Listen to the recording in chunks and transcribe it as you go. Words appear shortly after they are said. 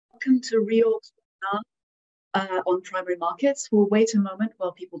Welcome to Reorg's webinar on primary markets. We'll wait a moment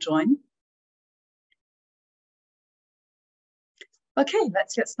while people join. Okay,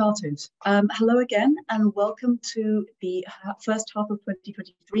 let's get started. Hello again, and welcome to the first half of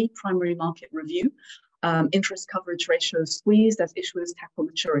 2023 primary market review. Interest coverage ratios squeezed as issuers tackle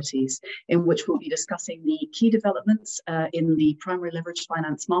maturities, in which we'll be discussing the key developments in the primary leveraged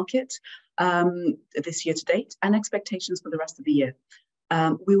finance market this year to date and expectations for the rest of the year.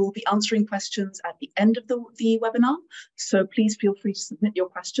 We will be answering questions at the end of the webinar, so please feel free to submit your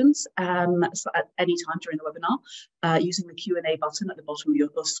questions at any time during the webinar using the Q&A button at the bottom of your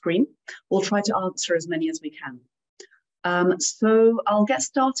screen. We'll try to answer as many as we can. So I'll get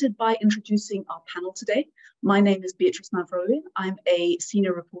started by introducing our panel today. My name is Beatrice Mavrolian. I'm a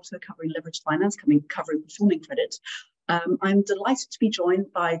senior reporter covering leveraged finance, covering performing credit. I'm delighted to be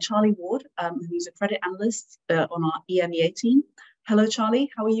joined by Charlie Ward, who's a credit analyst on our EMEA team. Hello,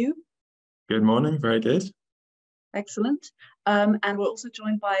 Charlie. How are you? Good morning. Very good. Excellent. And we're also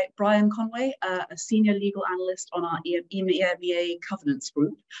joined by Brian Conway, a senior legal analyst on our EMEA Covenants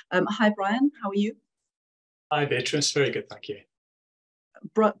group. Hi, Brian. How are you? Hi, Beatrice. Very good, thank you.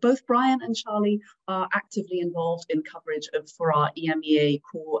 Both Brian and Charlie are actively involved in coverage for our EMEA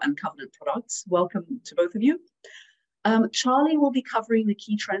core and covenant products. Welcome to both of you. Charlie will be covering the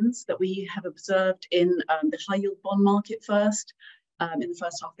key trends that we have observed in the high-yield bond market first, in the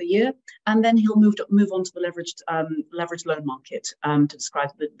first half of the year, and then he'll move on to the leveraged loan market to describe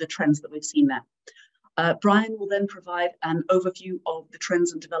the trends that we've seen there. Brian will then provide an overview of the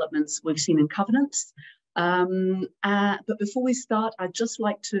trends and developments we've seen in covenants. But before we start, I'd just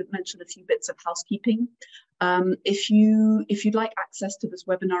like to mention a few bits of housekeeping. If you'd like access to this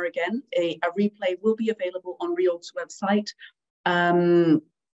webinar again, a replay will be available on Reorg's website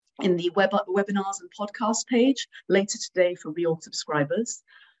in the webinars and podcast page later today for Reorg subscribers.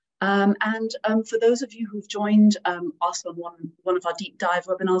 For those of you who've joined us on one of our deep dive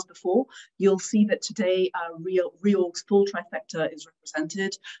webinars before, you'll see that today Reorg's full trifecta is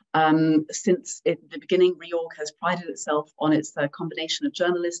represented. Since the beginning, Reorg has prided itself on its combination of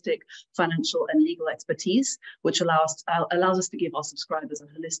journalistic, financial, and legal expertise, which allows us to give our subscribers a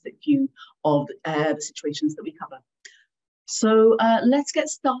holistic view of the situations that we cover. So let's get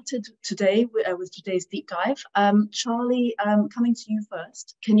started today with today's deep dive. Charlie, coming to you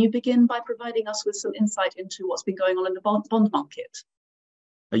first, can you begin by providing us with some insight into what's been going on in the bond market?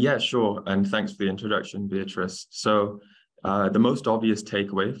 Yeah, sure. And thanks for the introduction, Beatrice. So the most obvious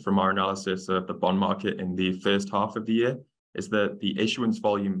takeaway from our analysis of the bond market in the first half of the year is that the issuance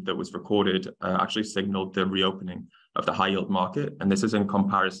volume that was recorded actually signaled the reopening of the high yield market. And this is in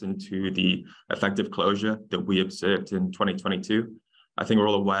comparison to the effective closure that we observed in 2022. I think we're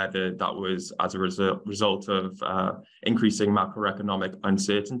all aware that that was as a result of increasing macroeconomic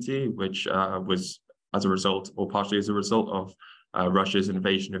uncertainty, which was as a result, or partially as a result of Russia's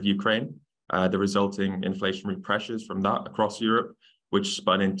invasion of Ukraine, the resulting inflationary pressures from that across Europe, which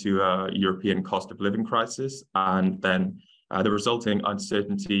spun into a European cost of living crisis, and then the resulting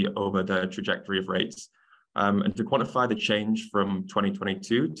uncertainty over the trajectory of rates. And to quantify the change from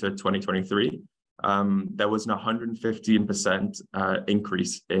 2022 to 2023, there was an 115%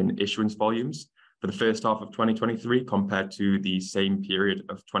 increase in issuance volumes for the first half of 2023 compared to the same period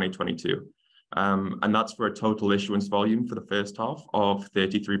of 2022. And that's for a total issuance volume for the first half of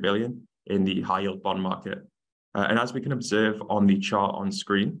 33 billion in the high yield bond market. And as we can observe on the chart on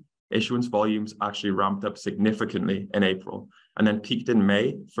screen, issuance volumes actually ramped up significantly in April and then peaked in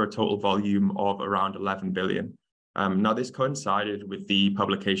May for a total volume of around 11 billion. Now, this coincided with the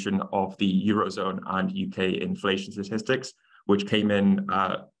publication of the Eurozone and UK inflation statistics, which came in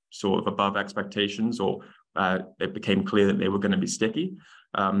sort of above expectations, or it became clear that they were going to be sticky.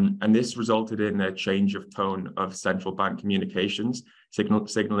 And this resulted in a change of tone of central bank communications,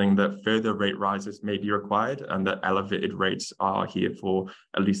 signaling that further rate rises may be required and that elevated rates are here for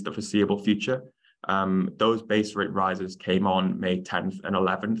at least the foreseeable future. Those base rate rises came on May 10th and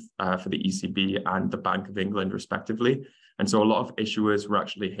 11th for the ECB and the Bank of England, respectively. And so a lot of issuers were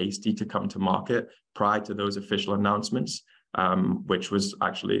actually hasty to come to market prior to those official announcements, which was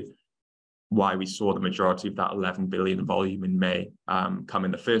actually why we saw the majority of that 11 billion volume in May come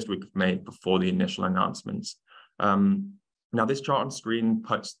in the first week of May before the initial announcements. Now, this chart on screen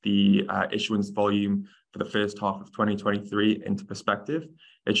puts the issuance volume for the first half of 2023 into perspective.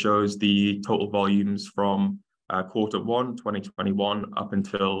 It shows the total volumes from Q1 2021 up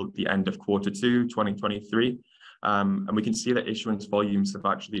until the end of Q2 2023. And we can see that issuance volumes have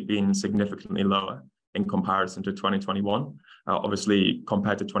actually been significantly lower in comparison to 2021. Obviously,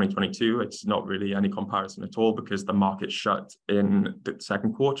 compared to 2022, it's not really any comparison at all because the market shut in the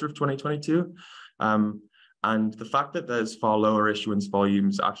second quarter of 2022. And the fact that there's far lower issuance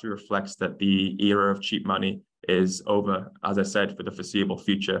volumes actually reflects that the era of cheap money is over, as I said, for the foreseeable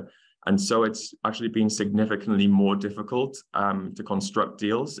future. And so it's actually been significantly more difficult to construct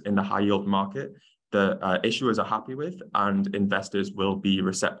deals in the high yield market that issuers are happy with and investors will be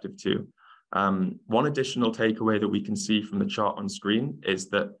receptive to. One additional takeaway that we can see from the chart on screen is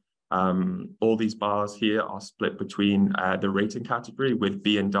that all these bars here are split between the rating category, with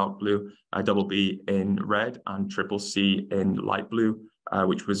B in dark blue, BB in red, and CCC in light blue,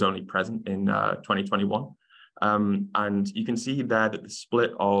 which was only present in 2021. And you can see there that the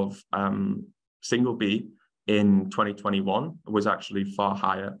split of single B in 2021 was actually far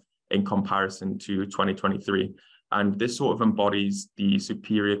higher in comparison to 2023. And this sort of embodies the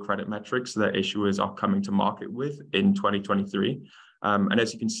superior credit metrics that issuers are coming to market with in 2023. And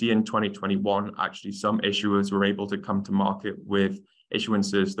as you can see in 2021, actually some issuers were able to come to market with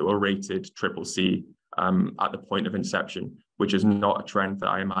issuances that were rated CCC at the point of inception, which is not a trend that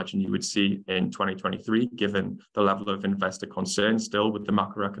I imagine you would see in 2023, given the level of investor concern still with the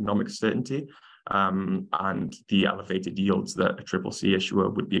macroeconomic certainty and the elevated yields that a CCC issuer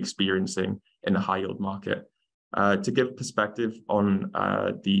would be experiencing in the high yield market. To give perspective on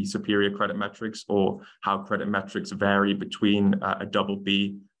the superior credit metrics, or how credit metrics vary between a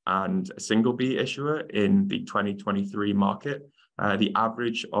BB and a single B issuer in the 2023 market, the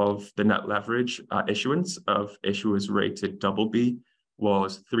average of the net leverage issuance of issuers rated BB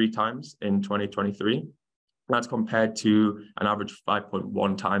was 3 times in 2023. That's compared to an average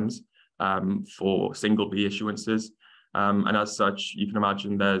 5.1 times for single B issuances. And as such, you can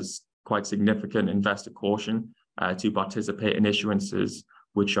imagine there's quite significant investor caution to participate in issuances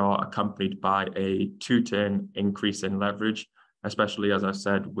which are accompanied by a 2-turn increase in leverage, especially, as I've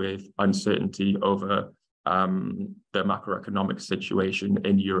said, with uncertainty over the macroeconomic situation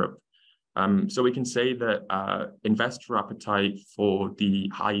in Europe. So we can say that investor appetite for the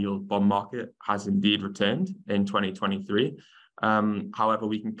high yield bond market has indeed returned in 2023. However,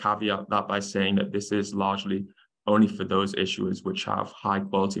 we can caveat that by saying that this is largely only for those issuers which have high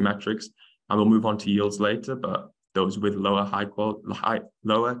quality metrics. And we'll move on to yields later, but those with lower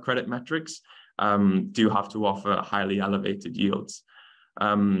lower credit metrics do have to offer highly elevated yields.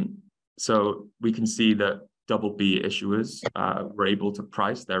 So we can see that BB issuers were able to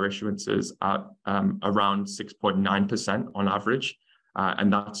price their issuances at around 6.9% on average,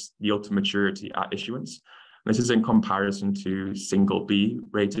 and that's yield to maturity at issuance. This is in comparison to single B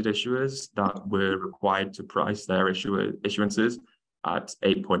rated issuers that were required to price their issuances at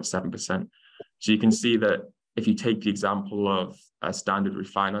 8.7%. So you can see that if you take the example of a standard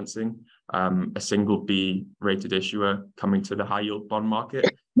refinancing, a single B rated issuer coming to the high yield bond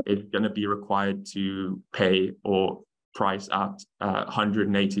market is going to be required to pay or price at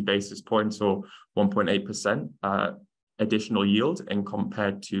 180 basis points or 1.8% additional yield in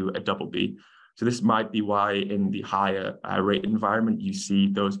compared to a BB. So this might be why in the higher rate environment, you see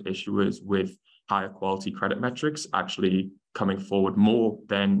those issuers with higher quality credit metrics actually coming forward more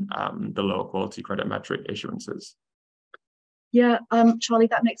than the lower quality credit metric issuances. Yeah, Charlie,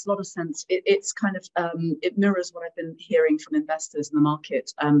 that makes a lot of sense. It's kind of, it mirrors what I've been hearing from investors in the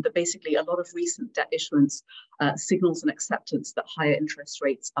market, that basically a lot of recent debt issuance signals an acceptance that higher interest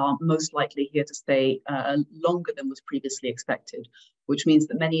rates are most likely here to stay longer than was previously expected, which means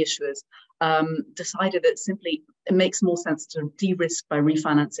that many issuers decided that simply it makes more sense to de-risk by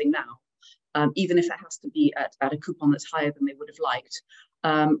refinancing now, even if it has to be at a coupon that's higher than they would have liked.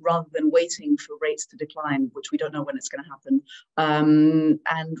 Rather than waiting for rates to decline, which we don't know when it's going to happen,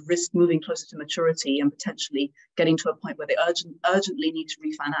 and risk moving closer to maturity and potentially getting to a point where they urgently need to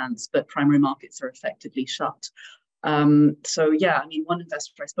refinance, but primary markets are effectively shut. So yeah, I mean, one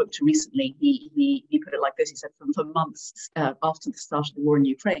investor I spoke to recently, he put it like this. He said, for months after the start of the war in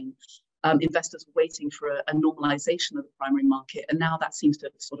Ukraine, investors were waiting for a normalization of the primary market, and now that seems to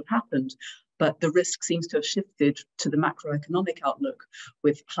have sort of happened. But the risk seems to have shifted to the macroeconomic outlook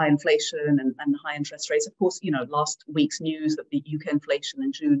with high inflation and high interest rates. Of course, you know, last week's news that the UK inflation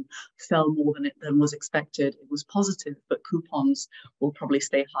in June fell more than was expected. It was positive, but coupons will probably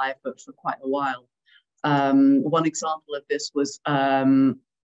stay high for quite a while. One example of this was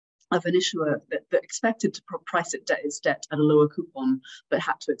of an issuer that expected to price its debt at a lower coupon, but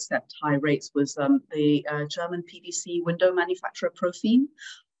had to accept high rates, was the German PVC window manufacturer Profin.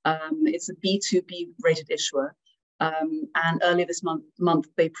 It's a B2B rated issuer. And earlier this month,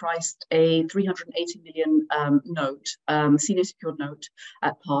 they priced a 380 million note, senior secured note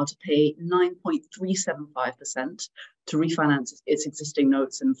at par to pay 9.375% to refinance its existing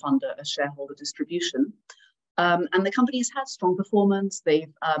notes and fund a shareholder distribution. And the company has had strong performance.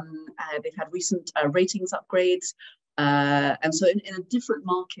 They've had recent ratings upgrades. And so in a different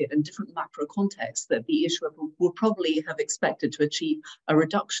market and different macro context, that the issuer would probably have expected to achieve a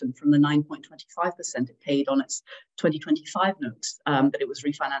reduction from the 9.25% it paid on its 2025 notes that it was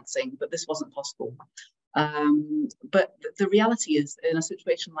refinancing, but this wasn't possible. But the reality is, in a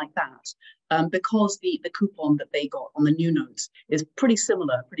situation like that, because the coupon that they got on the new notes is pretty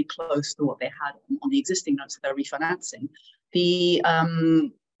similar, pretty close to what they had on the existing notes that they're refinancing, the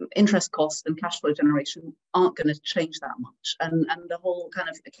interest costs and cash flow generation aren't going to change that much, and the whole kind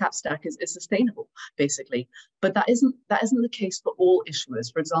of cap stack is sustainable, basically. But that isn't the case for all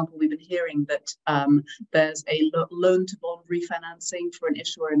issuers. For example, we've been hearing that there's a loan to bond refinancing for an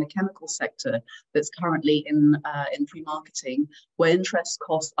issuer in the chemical sector that's currently in pre-marketing, where interest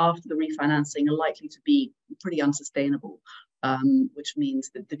costs after the refinancing are likely to be pretty unsustainable, which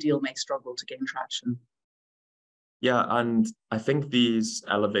means that the deal may struggle to gain traction. Yeah, and I think these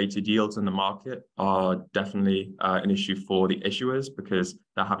elevated yields in the market are definitely an issue for the issuers, because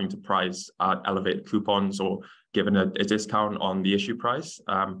they're having to price at elevated coupons or given a discount on the issue price.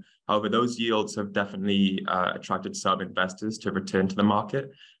 However, those yields have definitely attracted some investors to return to the market.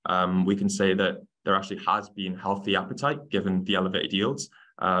 We can say that there actually has been healthy appetite given the elevated yields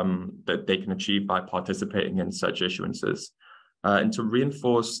that they can achieve by participating in such issuances. And to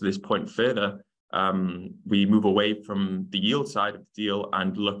reinforce this point further, we move away from the yield side of the deal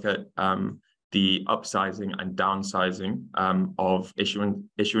and look at the upsizing and downsizing of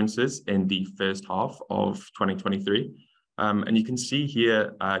issuances in the first half of 2023. And you can see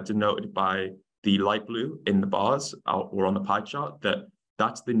here, denoted by the light blue in the bars or on the pie chart, that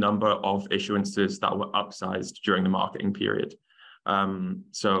that's the number of issuances that were upsized during the marketing period.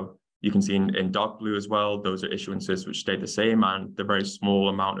 So you can see in dark blue as well, those are issuances which stayed the same, and the very small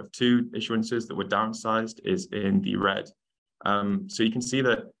amount of 2 issuances that were downsized is in the red. So you can see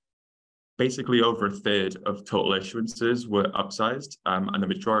that basically over a third of total issuances were upsized, and the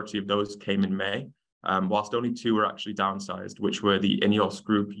majority of those came in May, whilst only 2 were actually downsized, which were the INEOS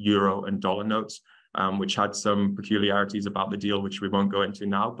Group Euro and Dollar notes, which had some peculiarities about the deal, which we won't go into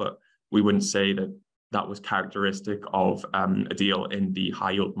now, but we wouldn't say that that was characteristic of a deal in the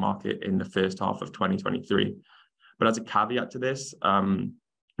high yield market in the first half of 2023. But as a caveat to this,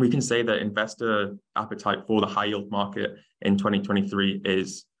 we can say that investor appetite for the high yield market in 2023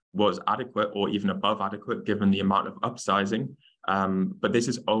 was adequate or even above adequate given the amount of upsizing. But this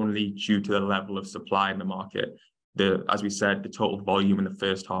is only due to the level of supply in the market. As we said, the total volume in the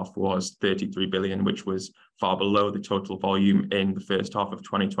first half was 33 billion, which was far below the total volume in the first half of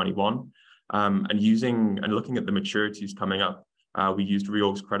 2021. And looking at the maturities coming up, we used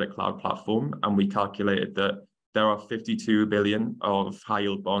Reorg's Credit Cloud platform, and we calculated that there are 52 billion of high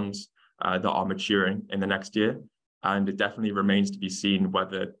yield bonds that are maturing in the next year. And it definitely remains to be seen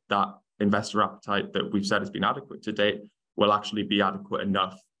whether that investor appetite that we've said has been adequate to date will actually be adequate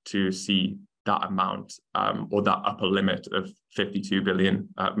enough to see that amount or that upper limit of 52 billion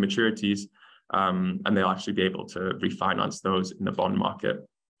maturities, and they'll actually be able to refinance those in the bond market.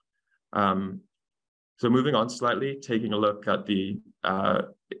 So moving on slightly, taking a look at the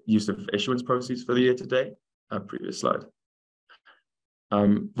use of issuance proceeds for the year to date. Previous slide.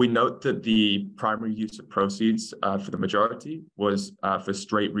 We note that the primary use of proceeds for the majority was for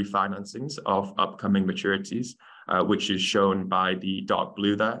straight refinancings of upcoming maturities, which is shown by the dark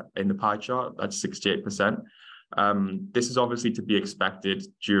blue there in the pie chart. That's 68%. This is obviously to be expected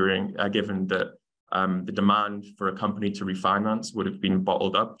given that the demand for a company to refinance would have been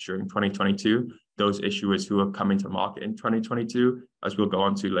bottled up during 2022. Those issuers who are coming to market in 2022, as we'll go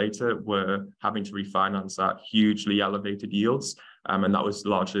on to later, were having to refinance at hugely elevated yields, and that was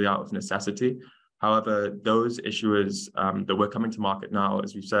largely out of necessity. However, those issuers that were coming to market now,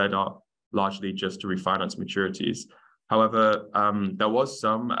 as we've said, are largely just to refinance maturities. However, there was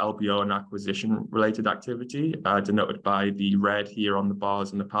some LBO and acquisition-related activity, denoted by the red here on the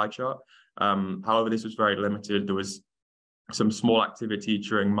bars in the pie chart. However, this was very limited. There was some small activity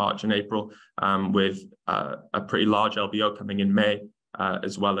during March and April, with a pretty large LBO coming in May,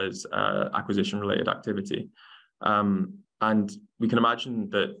 as well as acquisition-related activity. And we can imagine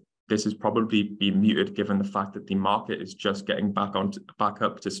that this has probably been muted given the fact that the market is just getting back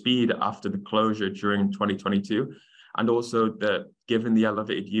up to speed after the closure during 2022. And also that given the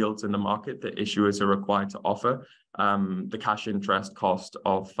elevated yields in the market that issuers are required to offer, the cash interest cost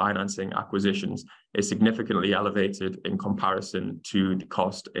of financing acquisitions is significantly elevated in comparison to the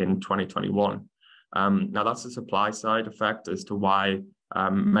cost in 2021. Now, that's the supply side effect as to why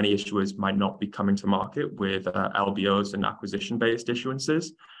many issuers might not be coming to market with LBOs and acquisition-based issuances.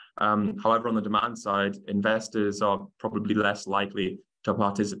 However, on the demand side, investors are probably less likely to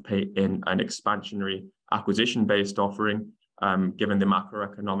participate in an expansionary acquisition-based offering, given the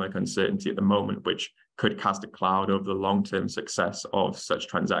macroeconomic uncertainty at the moment, which could cast a cloud over the long-term success of such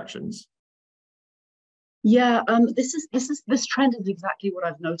transactions. Yeah, this trend is exactly what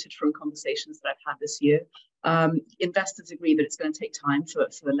I've noted from conversations that I've had this year. Investors agree that it's going to take time for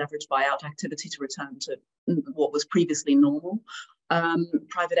the leverage buyout activity to return to what was previously normal.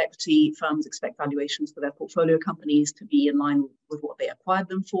 Private equity firms expect valuations for their portfolio companies to be in line with what they acquired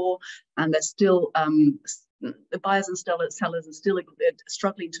them for, and they're still the buyers and sellers are still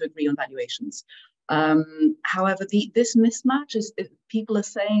struggling to agree on valuations. However, this mismatch people are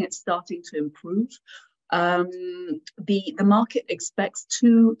saying it's starting to improve. The market expects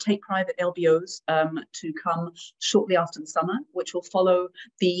two take-private LBOs to come shortly after the summer, which will follow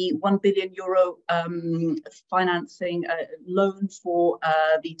the €1 billion financing loan for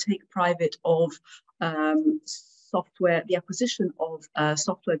the take-private of software, the acquisition of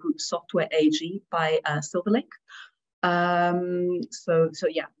Software Group Software AG by Silverlake. So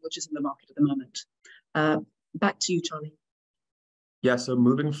yeah, which is in the market at the moment. Back to you, Charlie. Yeah, so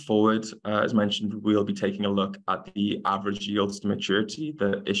moving forward, as mentioned, we'll be taking a look at the average yields to maturity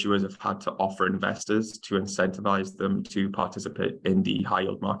that issuers have had to offer investors to incentivize them to participate in the high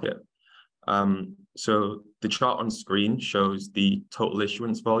yield market. So the chart on screen shows the total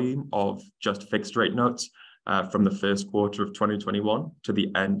issuance volume of just fixed rate notes from the first quarter of 2021 to the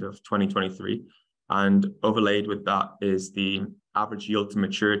end of 2023. And overlaid with that is the average yield to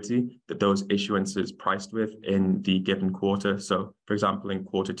maturity that those issuances priced with in the given quarter. So, for example, in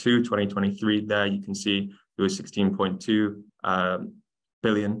quarter 2, 2023, there you can see there was 16.2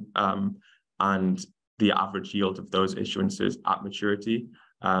 billion, and the average yield of those issuances at maturity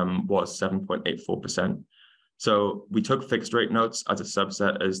was 7.84%. So we took fixed rate notes as a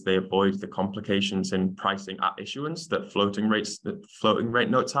subset as they avoid the complications in pricing at issuance that floating rate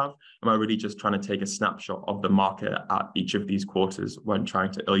notes have. And we're really just trying to take a snapshot of the market at each of these quarters when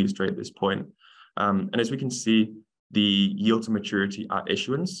trying to illustrate this point. And as we can see, the yield to maturity at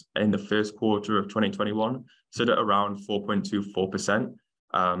issuance in the first quarter of 2021 stood at around 4.24%.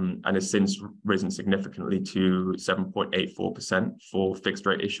 And has since risen significantly to 7.84% for fixed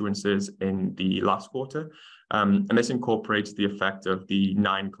rate issuances in the last quarter. And this incorporates the effect of the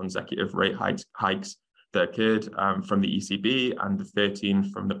 9 consecutive rate hikes that occurred from the ECB and the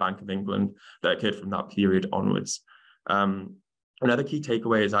 13 from the Bank of England that occurred from that period onwards. Another key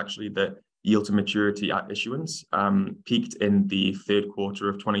takeaway is actually that yield to maturity at issuance peaked in the third quarter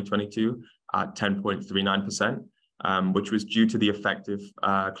of 2022 at 10.39%. Which was due to the effective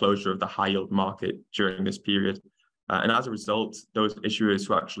closure of the high yield market during this period. And as a result, those issuers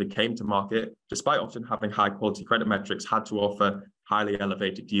who actually came to market, despite often having high quality credit metrics, had to offer highly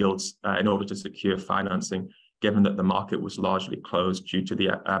elevated yields in order to secure financing, given that the market was largely closed due to the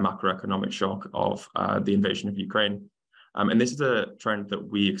macroeconomic shock of the invasion of Ukraine. And this is a trend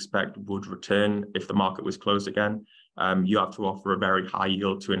that we expect would return if the market was closed again. You have to offer a very high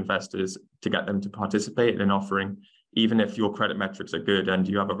yield to investors to get them to participate in an offering, even if your credit metrics are good and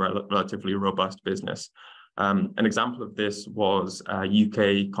you have a relatively robust business. An example of this was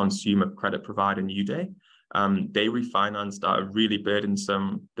UK consumer credit provider NewDay. They refinanced at a really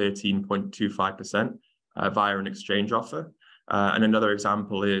burdensome 13.25% via an exchange offer. And another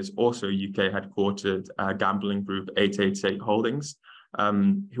example is also UK headquartered gambling group 888 Holdings,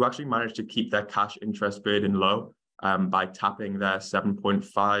 who actually managed to keep their cash interest burden low by tapping their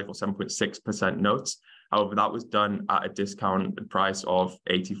 7.5 or 7.6% notes. However, that was done at a discounted price of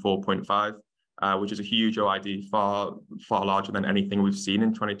 84.5, which is a huge OID, far larger than anything we've seen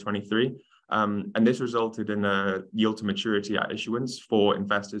in 2023. And this resulted in a yield to maturity at issuance for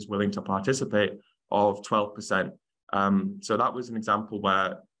investors willing to participate of 12%. So that was an example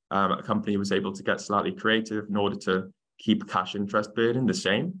where a company was able to get slightly creative in order to keep cash interest burden the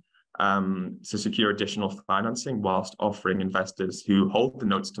same, to secure additional financing whilst offering investors who hold the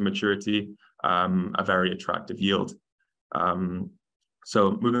notes to maturity a very attractive yield.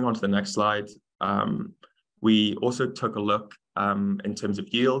 So moving on to the next slide, we also took a look in terms of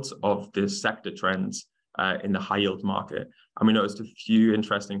yields of the sector trends in the high yield market. And we noticed a few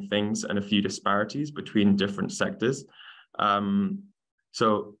interesting things and a few disparities between different sectors.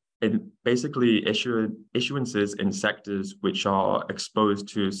 So basically issuances in sectors which are exposed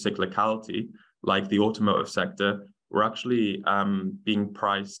to cyclicality like the automotive sector, were actually being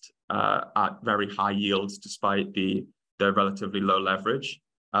priced at very high yields despite the relatively low leverage.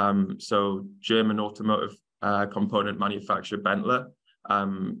 So German automotive component manufacturer Bentley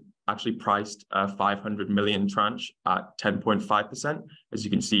actually priced a 500 million tranche at 10.5%, as you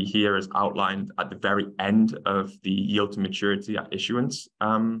can see here, as outlined at the very end of the yield to maturity at issuance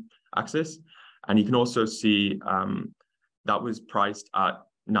axis. And you can also see that was priced at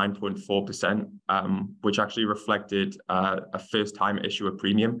 9.4%, which actually reflected a first-time issuer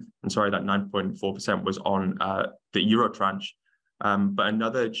premium. And sorry, that 9.4% was on the Euro tranche. But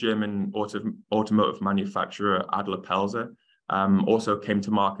another German automotive manufacturer, Adler Pelzer, also came to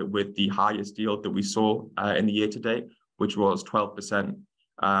market with the highest yield that we saw in the year to date, which was 12%,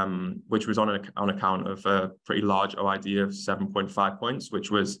 which was on account of a pretty large OID of 7.5 points, which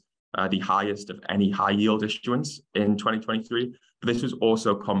was the highest of any high yield issuance in 2023. But this was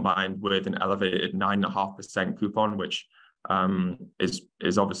also combined with an elevated 9.5% coupon, which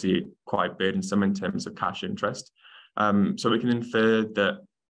is obviously quite burdensome in terms of cash interest. So we can infer that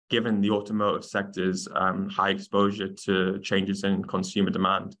given the automotive sector's high exposure to changes in consumer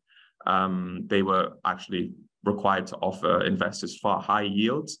demand, they were actually required to offer investors far higher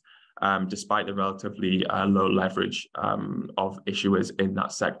yields, despite the relatively low leverage of issuers in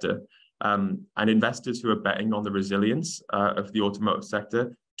that sector. And investors who are betting on the resilience of the automotive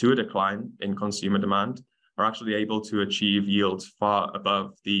sector to a decline in consumer demand are actually able to achieve yields far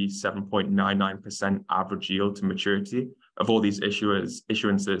above the 7.99% average yield to maturity of all these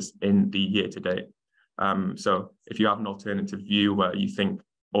issuances in the year to date. So if you have an alternative view where you think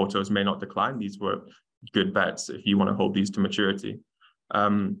autos may not decline, these were good bets if you want to hold these to maturity.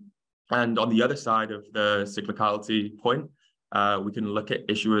 And on the other side of the cyclicality point, we can look at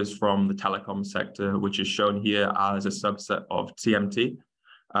issuers from the telecom sector, which is shown here as a subset of TMT.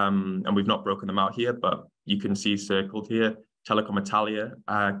 And we've not broken them out here, but you can see circled here, Telecom Italia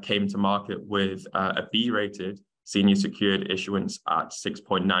came to market with a B-rated senior secured issuance at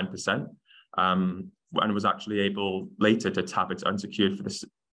 6.9%, and was actually able later to tap its unsecured for the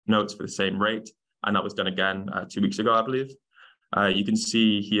notes for the same rate. And that was done again 2 weeks ago, I believe. You can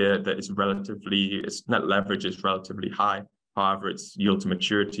see here that its net leverage is relatively high. However, its yield to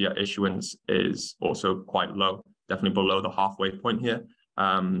maturity at issuance is also quite low, definitely below the halfway point here.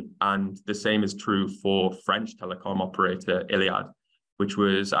 And the same is true for French telecom operator Iliad, which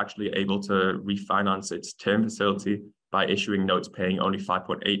was actually able to refinance its term facility by issuing notes paying only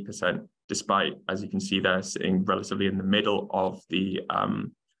 5.8%, despite, as you can see there, sitting relatively in the middle of the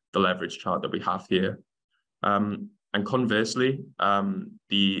leverage chart that we have here. And conversely,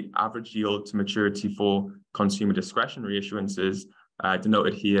 the average yield to maturity for consumer discretionary issuances,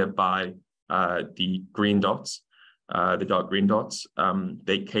 denoted here by the green dots, the dark green dots,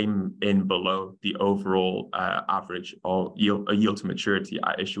 they came in below the overall average of yield to maturity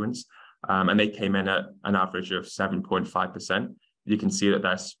at issuance, and they came in at an average of 7.5%. You can see that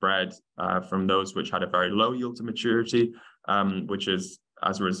they're spread from those which had a very low yield to maturity, which is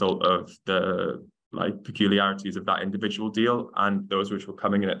as a result of the peculiarities of that individual deal, and those which were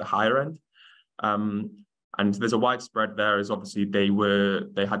coming in at the higher end. And there's a wide spread there, as obviously they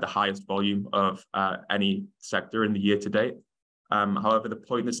had the highest volume of any sector in the year to date. However, the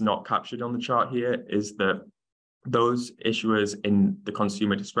point that's not captured on the chart here is that those issuers in the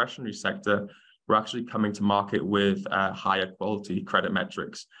consumer discretionary sector were actually coming to market with higher quality credit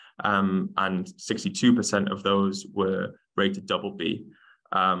metrics, and 62% of those were rated BB.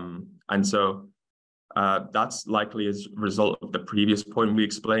 And so that's likely as a result of the previous point we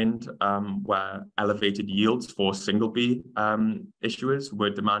explained, where elevated yields for single B issuers were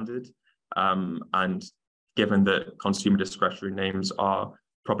demanded. And given that consumer discretionary names are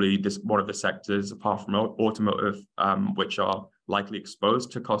probably one of the sectors, apart from automotive, which are likely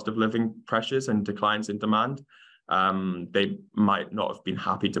exposed to cost of living pressures and declines in demand, they might not have been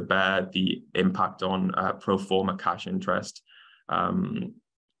happy to bear the impact on pro forma cash interest,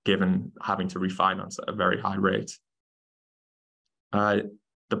 given having to refinance at a very high rate.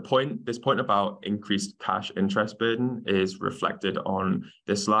 This point about increased cash interest burden is reflected on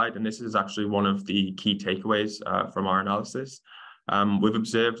this slide, and this is actually one of the key takeaways from our analysis. We've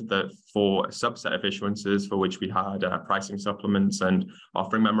observed that for a subset of issuances for which we had pricing supplements and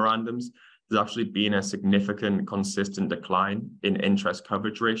offering memorandums, there's actually been a significant consistent decline in interest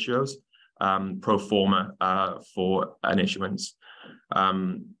coverage ratios, pro forma for an issuance,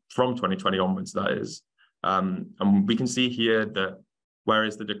 from 2020 onwards, that is. And we can see here that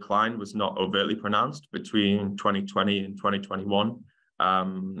whereas the decline was not overtly pronounced between 2020 and 2021,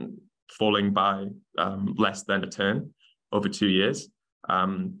 falling by less than a turn over 2 years,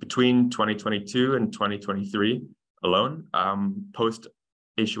 Between 2022 and 2023 alone,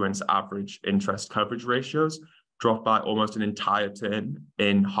 post-issuance average interest coverage ratios dropped by almost an entire turn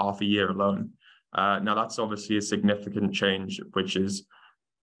in half a year alone. Now, that's obviously a significant change, which is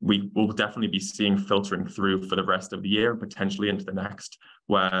we will definitely be seeing filtering through for the rest of the year and potentially into the next,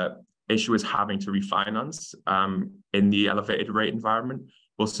 where issuers having to refinance in the elevated rate environment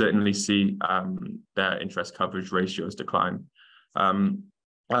will certainly see their interest coverage ratios decline.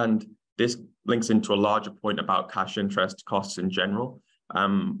 And this links into a larger point about cash interest costs in general.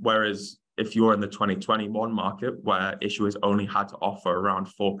 Whereas if you're in the 2021 market where issuers only had to offer around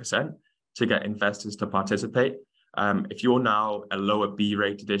 4% to get investors to participate, if you're now a lower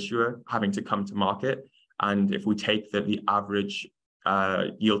B-rated issuer having to come to market, and if we take the average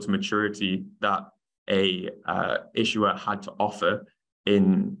yield to maturity that a issuer had to offer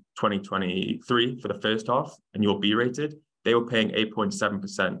in 2023 for the first half, and you're B-rated, they were paying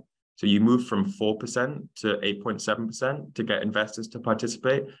 8.7%. So you move from 4% to 8.7% to get investors to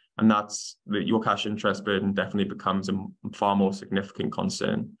participate, and that's your cash interest burden definitely becomes a far more significant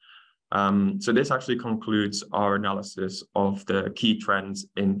concern. So this actually concludes our analysis of the key trends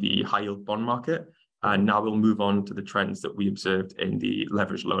in the high yield bond market. And now we'll move on to the trends that we observed in the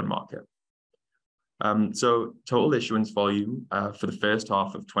leveraged loan market. So total issuance volume for the first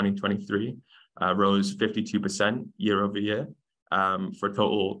half of 2023 rose 52% year over year for a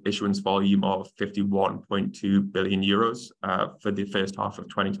total issuance volume of 51.2 billion euros for the first half of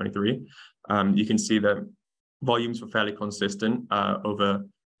 2023. You can see that volumes were fairly consistent over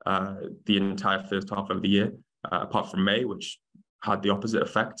the entire first half of the year, apart from May, which had the opposite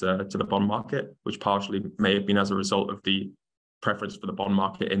effect to the bond market, which partially may have been as a result of the preference for the bond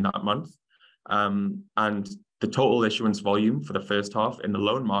market in that month. And the total issuance volume for the first half in the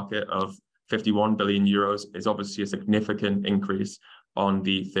loan market of 51 billion euros is obviously a significant increase on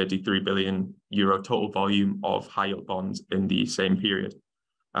the 33 billion euro total volume of high yield bonds in the same period.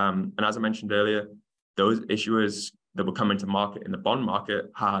 And as I mentioned earlier, those issuers that were coming to market in the bond market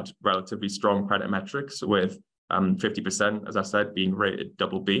had relatively strong credit metrics, with 50%, as I said, being rated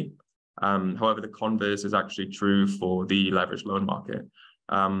BB. However, the converse is actually true for the leveraged loan market.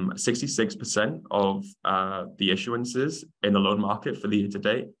 66% of the issuances in the loan market for the year to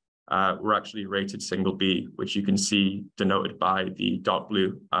date were actually rated single B, which you can see denoted by the dark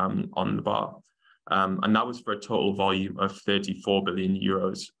blue on the bar. And that was for a total volume of 34 billion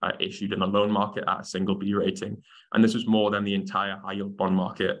euros issued in the loan market at a single B rating. And this was more than the entire high yield bond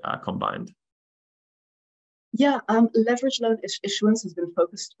market combined. Yeah, leverage loan issuance has been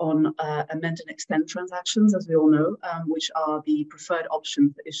focused on amend and extend transactions, as we all know, which are the preferred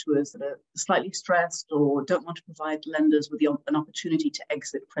option for issuers that are slightly stressed or don't want to provide lenders with an opportunity to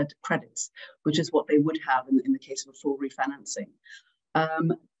exit credits, which is what they would have in the case of a full refinancing.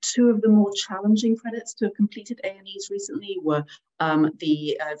 Two of the more challenging credits to have completed A&Es recently were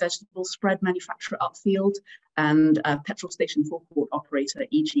the vegetable spread manufacturer Upfield and petrol station forecourt operator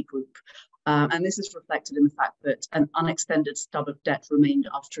EG Group. And this is reflected in the fact that an unextended stub of debt remained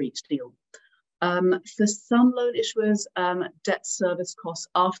after each deal. For some loan issuers, debt service costs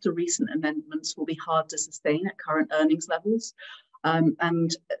after recent amendments will be hard to sustain at current earnings levels.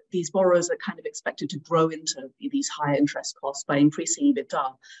 And these borrowers are kind of expected to grow into these higher interest costs by increasing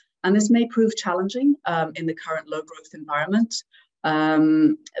EBITDA. And this may prove challenging in the current low growth environment.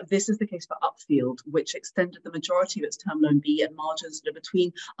 This is the case for Upfield, which extended the majority of its term loan B at margins that are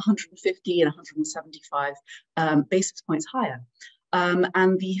between 150 and 175 basis points higher.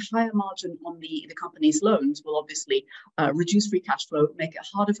 And the higher margin on the company's loans will obviously reduce free cash flow, make it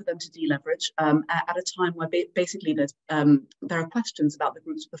harder for them to deleverage at a time where basically there are questions about the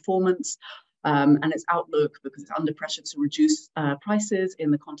group's performance and its outlook, because it's under pressure to reduce prices in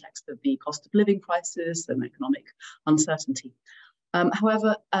the context of the cost of living crisis and economic uncertainty.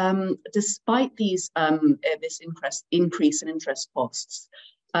 However, despite this increase in interest costs,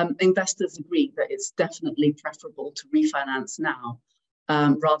 investors agree that it's definitely preferable to refinance now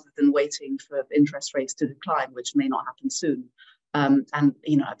rather than waiting for interest rates to decline, which may not happen soon. And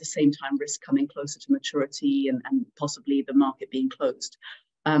at the same time, risk coming closer to maturity and possibly the market being closed.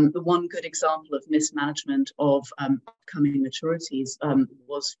 The one good example of mismanagement of upcoming maturities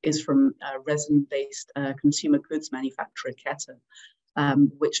is from resin-based consumer goods manufacturer Keta,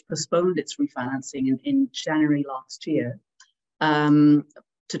 which postponed its refinancing in January last year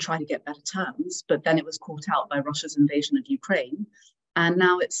to try to get better terms, but then it was caught out by Russia's invasion of Ukraine. And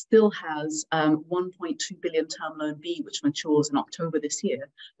now it still has 1.2 billion term loan B, which matures in October this year.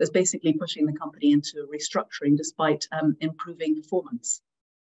 That's basically pushing the company into restructuring despite improving performance.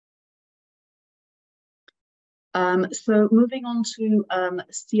 So moving on to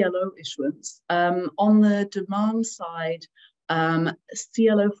CLO issuance. On the demand side,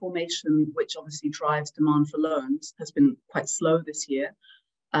 CLO formation, which obviously drives demand for loans, has been quite slow this year,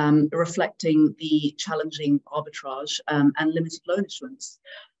 reflecting the challenging arbitrage and limited loan issuance.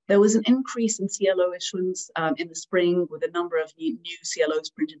 There was an increase in CLO issuance in the spring with a number of new CLOs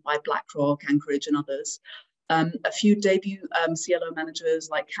printed by BlackRock, Anchorage, and others. A few debut CLO managers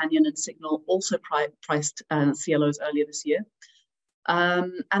like Canyon and Signal also priced CLOs earlier this year.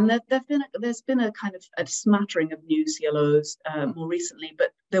 And there's been a kind of a smattering of new CLOs more recently,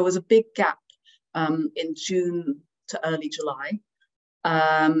 but there was a big gap in June to early July.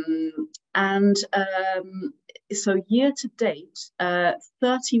 So year to date,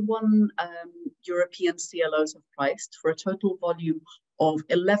 31 European CLOs have priced for a total volume of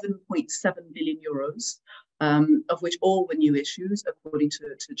 11.7 billion euros, of which all were new issues, according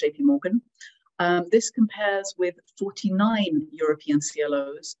to JP Morgan. This compares with 49 European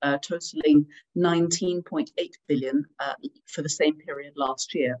CLOs, totaling 19.8 billion for the same period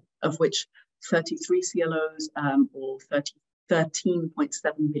last year, of which 33 CLOs or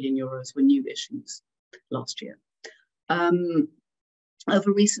 13.7 billion euros were new issues last year.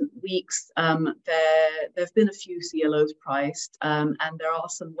 Over recent weeks, there have been a few CLOs priced, and there are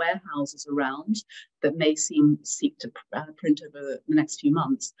some warehouses around that may seek to print over the next few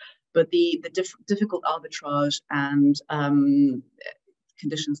months. But the difficult arbitrage and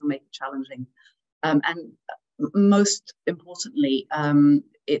conditions will make it challenging. And most importantly,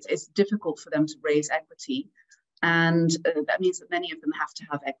 it's difficult for them to raise equity. And that means that many of them have to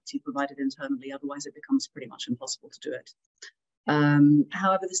have equity provided internally, otherwise it becomes pretty much impossible to do it.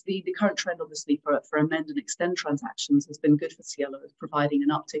 However, the current trend, obviously, for amend and extend transactions has been good for CLOs, providing an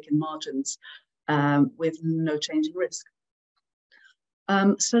uptick in margins with no change in risk.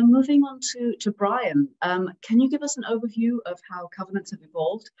 So moving on to Brian, can you give us an overview of how covenants have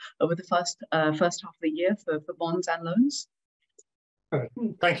evolved over the first half of the year for bonds and loans?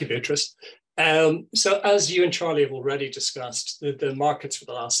 Thank you, Beatrice. So as you and Charlie have already discussed, the markets for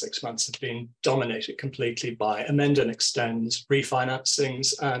the last 6 months have been dominated completely by amend and extends,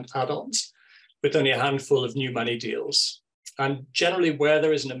 refinancings, and add-ons, with only a handful of new money deals. And generally, where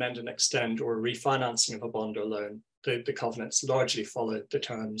there is an amend and extend or a refinancing of a bond or loan, the covenants largely follow the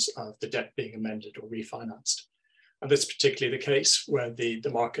terms of the debt being amended or refinanced. And that's particularly the case where the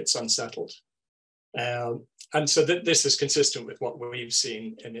market's unsettled. And so this is consistent with what we've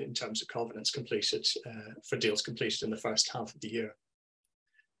seen in terms of covenants completed for deals completed in the first half of the year.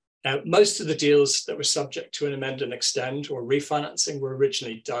 Most of the deals that were subject to an amend and extend or refinancing were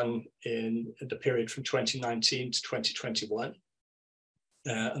originally done in the period from 2019 to 2021.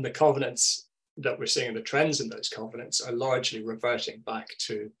 And the covenants that we're seeing, the trends in those covenants, are largely reverting back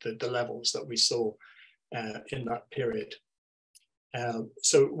to the levels that we saw in that period.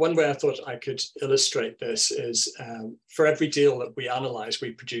 So one way I thought I could illustrate this is for every deal that we analyze,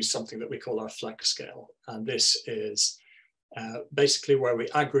 we produce something that we call our flex scale. And this is basically where we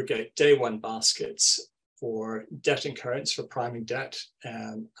aggregate day one baskets for debt incurrence, for priming debt,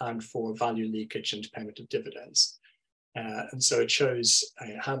 and for value leakage and payment of dividends. And so it shows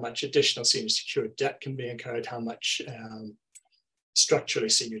how much additional senior secured debt can be incurred, how much structurally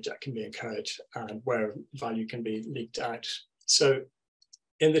senior debt can be incurred, and where value can be leaked out. So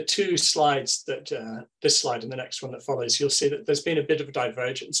in the two slides that this slide and the next one that follows, you'll see that there's been a bit of a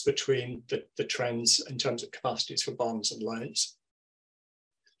divergence between the trends in terms of capacities for bonds and loans.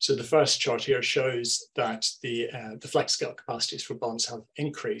 So the first chart here shows that the flex scale capacities for bonds have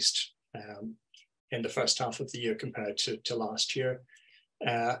increased in the first half of the year compared to last year.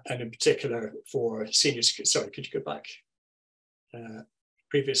 And in particular for senior secured, sorry, could you go back?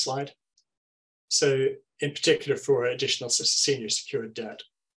 Previous slide. So in particular for additional senior secured debt.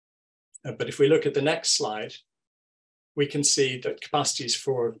 But if we look at the next slide, we can see that capacities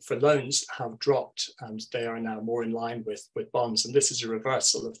for loans have dropped and they are now more in line with bonds. And this is a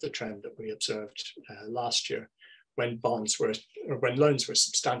reversal of the trend that we observed last year when loans were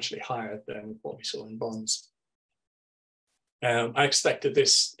substantially higher than what we saw in bonds. I expect that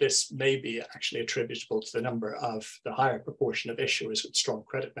this may be actually attributable to the number of the higher proportion of issuers with strong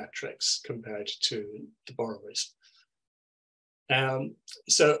credit metrics compared to the borrowers.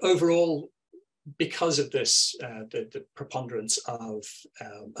 So overall, because of this, the preponderance of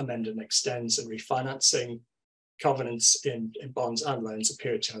amend and extends and refinancing, covenants in bonds and loans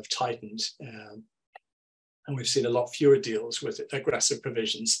appear to have tightened. And we've seen a lot fewer deals with aggressive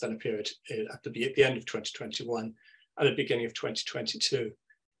provisions than appeared at the end of 2021 at the beginning of 2022.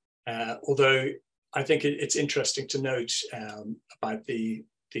 Although I think it's interesting to note about the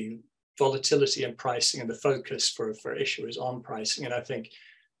volatility in pricing and the focus for issuers on pricing. And I think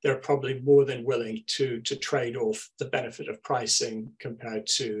they're probably more than willing to trade off the benefit of pricing compared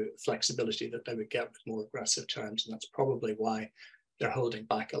to flexibility that they would get with more aggressive terms. And that's probably why they're holding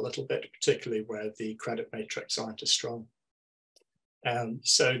back a little bit, particularly where the credit matrix aren't as strong.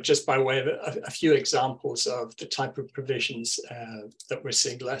 So just by way of a few examples of the type of provisions that we're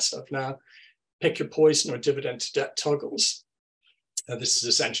seeing less of now, pick your poison or dividend to debt toggles. This is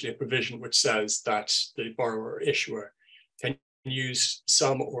essentially a provision which says that the borrower or issuer can use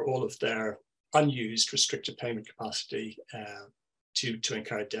some or all of their unused restricted payment capacity to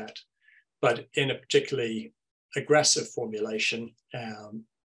incur debt. But in a particularly aggressive formulation,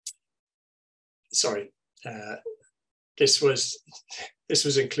 this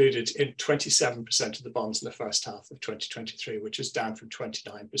was included in 27% of the bonds in the first half of 2023, which was down from 29%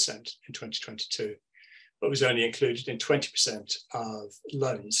 in 2022, but was only included in 20% of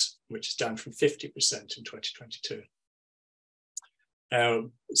loans, which is down from 50% in 2022.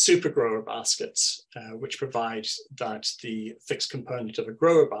 Super grower baskets, which provide that the fixed component of a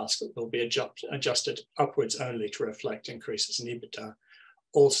grower basket will be adjusted upwards only to reflect increases in EBITDA,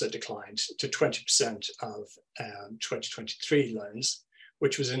 also declined to 20% of 2023 loans,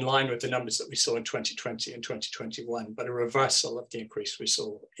 which was in line with the numbers that we saw in 2020 and 2021, but a reversal of the increase we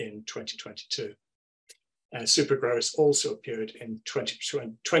saw in 2022. Super growers also appeared in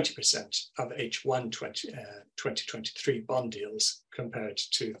 20% of H1 2023 bond deals compared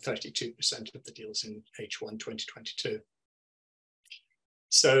to 32% of the deals in H1 2022.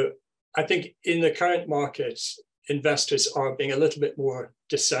 So I think in the current market, investors are being a little bit more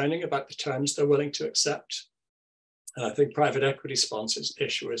discerning about the terms they're willing to accept. And I think private equity sponsors,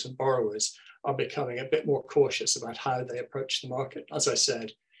 issuers, and borrowers are becoming a bit more cautious about how they approach the market. As I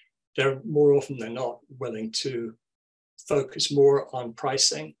said, they're more often than not willing to focus more on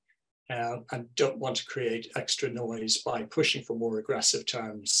pricing and don't want to create extra noise by pushing for more aggressive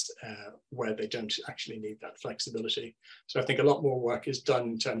terms where they don't actually need that flexibility. So I think a lot more work is done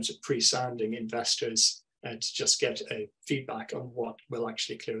in terms of pre-sounding investors to just get a feedback on what will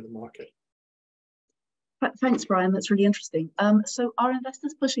actually clear the market. Thanks, Brian. That's really interesting. So are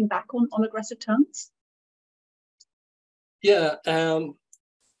investors pushing back on aggressive terms? Yeah,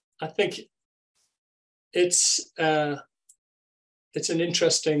 I think it's an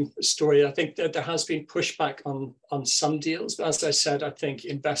interesting story. I think that there has been pushback on some deals, but as I said, I think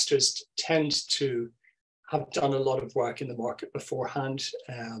investors tend to have done a lot of work in the market beforehand.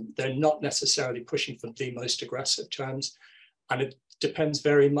 They're not necessarily pushing for the most aggressive terms, and it depends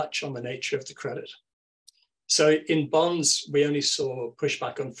very much on the nature of the credit. So in bonds, we only saw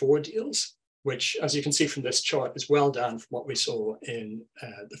pushback on 4 deals, which, as you can see from this chart, is well down from what we saw in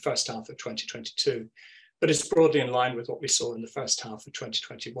the first half of 2022, but it's broadly in line with what we saw in the first half of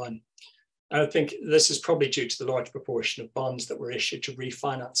 2021. And I think this is probably due to the large proportion of bonds that were issued to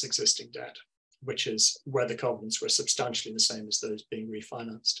refinance existing debt, which is where the covenants were substantially the same as those being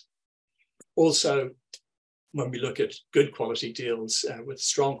refinanced. Also, when we look at good quality deals with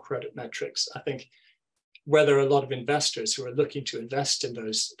strong credit metrics, I think where there are a lot of investors who are looking to invest in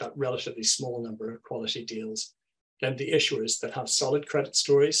that relatively small number of quality deals, then the issuers that have solid credit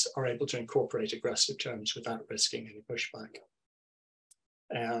stories are able to incorporate aggressive terms without risking any pushback.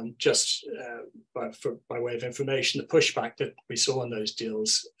 Just by way of information, the pushback that we saw in those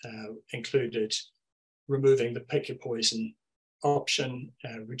deals included removing the pick your poison option,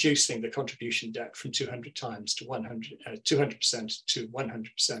 reducing the contribution debt from 200% to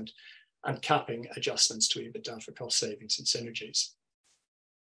 100%, and capping adjustments to EBITDA for cost savings and synergies.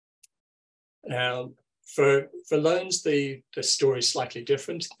 For loans, the story is slightly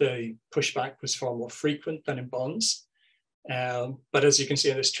different. The pushback was far more frequent than in bonds. But as you can see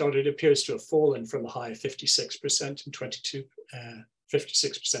in this chart, it appears to have fallen from a high of 56% in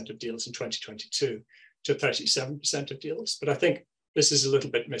 56% of deals in 2022 to 37% of deals. But I think this is a little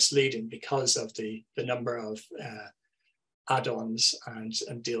bit misleading because of the number of add-ons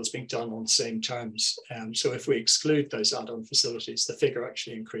and deals being done on same terms. So if we exclude those add-on facilities, the figure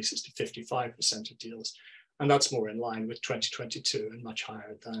actually increases to 55% of deals. And that's more in line with 2022 and much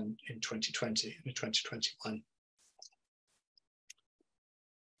higher than in 2020 and 2021.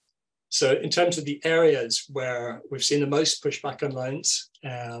 So in terms of the areas where we've seen the most pushback on loans,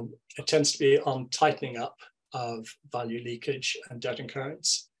 it tends to be on tightening up of value leakage and debt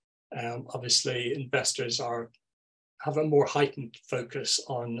incurrence. Obviously, investors have a more heightened focus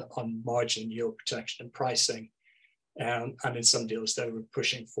on margin, yield protection, and pricing. And in some deals, they were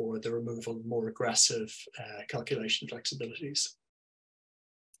pushing for the removal of more aggressive calculation flexibilities.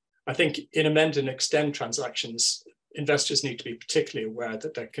 I think in amend and extend transactions, investors need to be particularly aware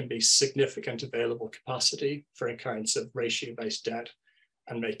that there can be significant available capacity for incurrence of ratio-based debt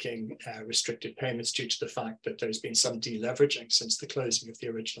and making restricted payments due to the fact that there's been some deleveraging since the closing of the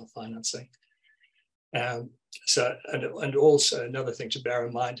original financing. And also another thing to bear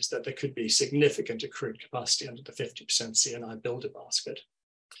in mind is that there could be significant accrued capacity under the 50% C&I builder basket.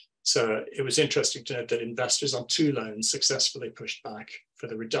 So it was interesting to note that investors on 2 loans successfully pushed back for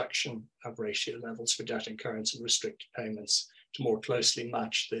the reduction of ratio levels for debt incurrence and restricted payments to more closely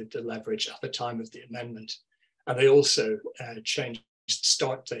match the leverage at the time of the amendment. And they also changed the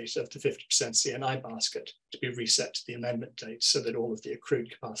start date of the 50% C&I basket to be reset to the amendment date so that all of the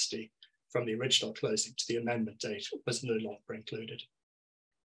accrued capacity from the original closing to the amendment date was no longer included.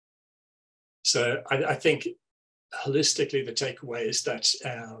 So I think holistically, the takeaway is that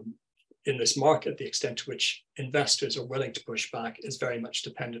in this market, the extent to which investors are willing to push back is very much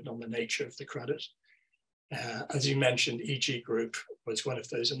dependent on the nature of the credit. As you mentioned, EG Group was one of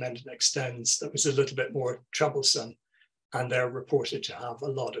those amend and extends that was a little bit more troublesome, and they're reported to have a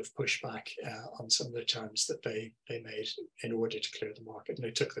lot of pushback on some of the terms that they made in order to clear the market, and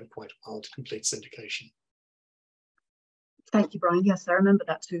it took them quite a while to complete syndication. Thank you, Brian. Yes, I remember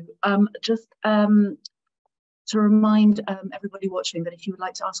that too. Just to remind everybody watching that if you would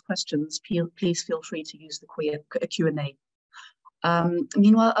like to ask questions, please feel free to use the Q&A.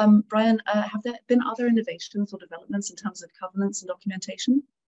 Meanwhile, Brian, have there been other innovations or developments in terms of covenants and documentation?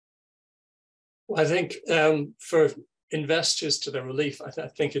 Well, I think for investors, to their relief, I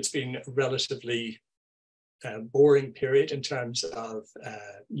think it's been a relatively boring period in terms of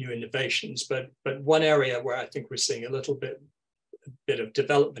new innovations. But one area where I think we're seeing a little bit of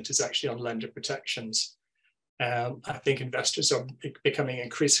development is actually on lender protections. I think investors are becoming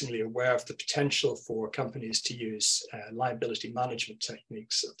increasingly aware of the potential for companies to use liability management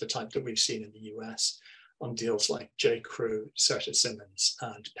techniques of the type that we've seen in the US on deals like J.Crew, Certa Simmons,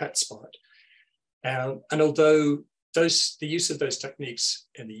 and PetSmart. And although the use of those techniques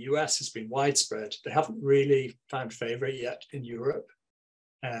in the US has been widespread, they haven't really found favor yet in Europe.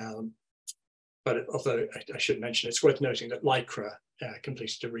 But although I should mention, it's worth noting that Lycra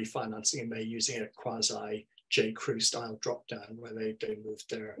completed a refinancing in May using a quasi J.Crew style dropdown where they moved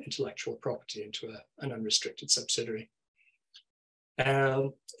their intellectual property into an unrestricted subsidiary.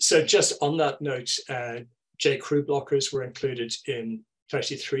 So just on that note, J.Crew blockers were included in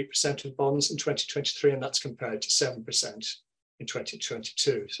 33% of bonds in 2023, and that's compared to 7% in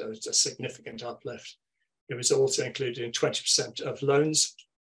 2022. So it's a significant uplift. It was also included in 20% of loans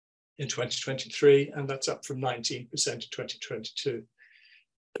in 2023, and that's up from 19% in 2022.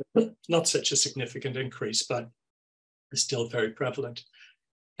 Not such a significant increase, but it's still very prevalent.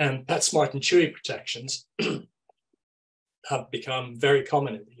 And PetSmart and Chewy protections have become very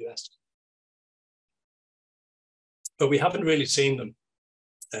common in the US. But we haven't really seen them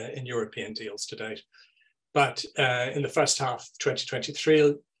in European deals to date. But in the first half of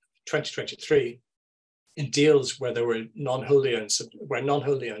 2023, in deals where there were non-wholly owned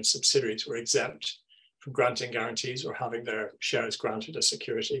subsidiaries were exempt from granting guarantees or having their shares granted as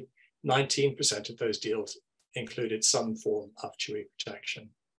security, 19% of those deals included some form of Chewy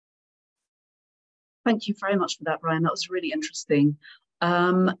protection. Thank you very much for that, Brian. That was really interesting.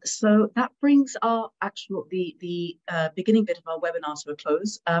 So that brings our the beginning bit of our webinar to a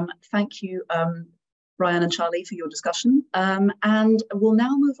close. Thank you, Brian and Charlie, for your discussion. And we'll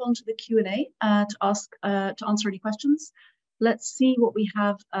now move on to the Q&A to answer any questions. Let's see what we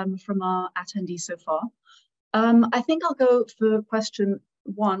have from our attendees so far. I think I'll go for question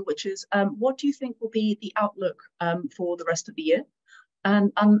 1, which is, what do you think will be the outlook for the rest of the year?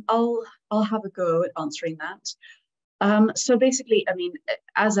 And I'll have a go at answering that. So basically, I mean,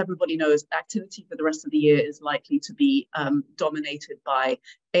 as everybody knows, activity for the rest of the year is likely to be dominated by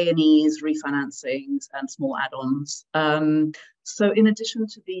A&Es, refinancings, and small add-ons. So in addition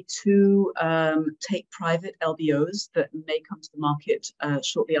to the 2 take-private LBOs that may come to the market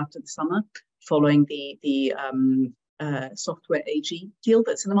shortly after the summer, following the software AG deal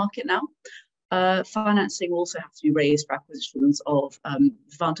that's in the market now, financing will also have to be raised for acquisitions of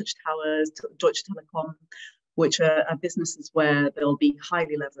Vantage Towers, Deutsche Telekom, which are businesses where they'll be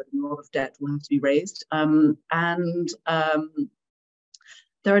highly levered and a lot of debt will have to be raised.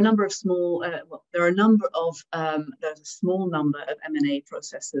 There are a number of small, there's a small number of M&A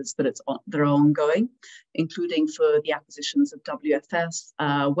processes that are ongoing, including for the acquisitions of WFS,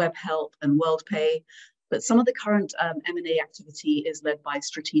 WebHelp, and WorldPay. But some of the current M&A activity is led by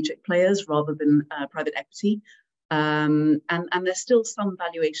strategic players rather than private equity. And there's still some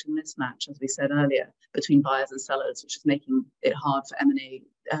valuation mismatch, as we said earlier, between buyers and sellers, which is making it hard for M&A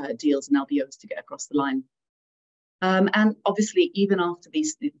deals and LBOs to get across the line. And obviously, even after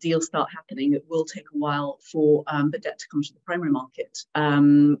these deals start happening, it will take a while for the debt to come to the primary market.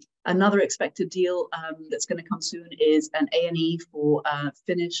 Another expected deal that's going to come soon is an A&E for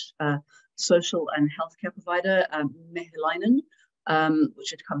Finnish social and healthcare provider, Mehiläinen, which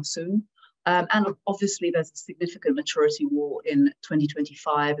should come soon. And obviously, there's a significant maturity wall in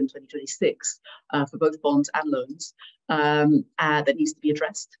 2025 and 2026 for both bonds and loans that needs to be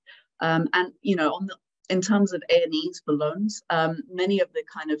addressed. And in terms of A&Es for loans, many of the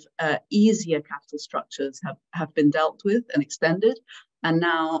kind of easier capital structures have been dealt with and extended. And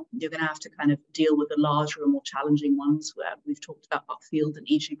now you're going to have to kind of deal with the larger and more challenging ones where we've talked about Upfield and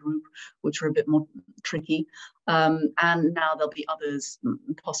EG Group, which are a bit more tricky. And now there'll be others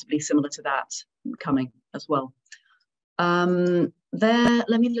possibly similar to that coming as well.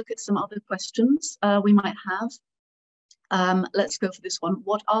 Let me look at some other questions we might have. Let's go for this one.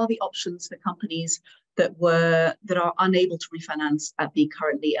 What are the options for companies that are unable to refinance at the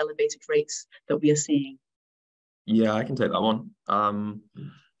currently elevated rates that we are seeing? Yeah, I can take that one.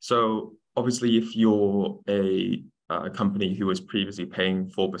 So obviously, if you're a company who was previously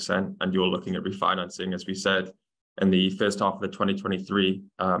paying 4% and you're looking at refinancing, as we said, in the first half of the 2023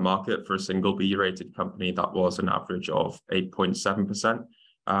 market for a single B-rated company, that was an average of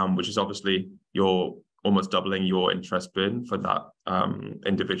 8.7%, which is obviously you're almost doubling your interest burden for that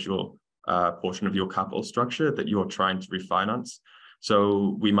individual portion of your capital structure that you're trying to refinance.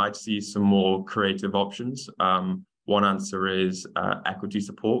 So we might see some more creative options. One answer is equity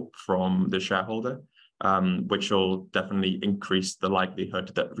support from the shareholder, which will definitely increase the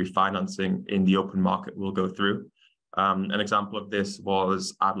likelihood that refinancing in the open market will go through. An example of this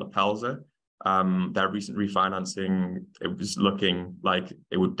was Adler Pelzer. Their recent refinancing, it was looking like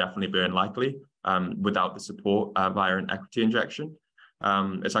it would definitely be unlikely without the support via an equity injection.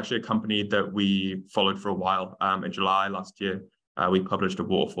 It's actually a company that we followed for a while. In July last year, we published a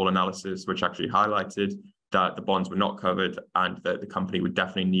waterfall analysis, which actually highlighted that the bonds were not covered and that the company would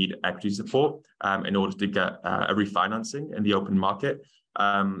definitely need equity support in order to get a refinancing in the open market.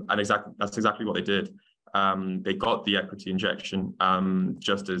 And that's exactly what they did. They got the equity injection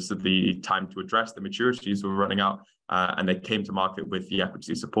just as the time to address the maturities were running out, and they came to market with the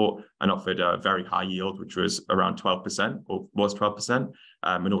equity support and offered a very high yield, which was around 12% or was 12%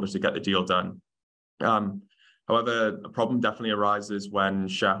 in order to get the deal done. However, a problem definitely arises when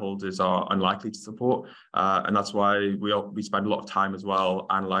shareholders are unlikely to support, and that's why we spend a lot of time as well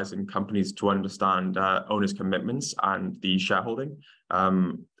analysing companies to understand owners' commitments and the shareholding,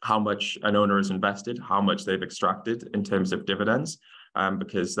 how much an owner has invested, how much they've extracted in terms of dividends,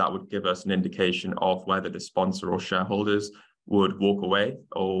 because that would give us an indication of whether the sponsor or shareholders would walk away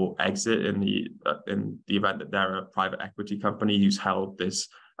or exit in the event that they're a private equity company who's held this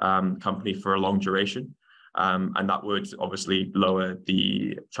company for a long duration. And that would obviously lower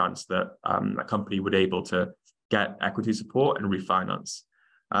the chance that a company would be able to get equity support and refinance.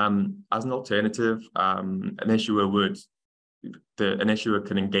 As an alternative, an issuer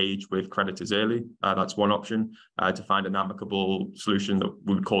can engage with creditors early. That's one option to find an amicable solution that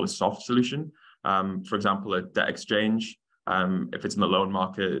we would call a soft solution. For example, a debt exchange. If it's in the loan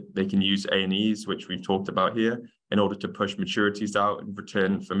market, they can use A&Es, which we've talked about here, in order to push maturities out in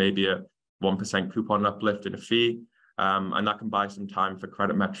return for maybe a 1% coupon uplift in a fee. And that can buy some time for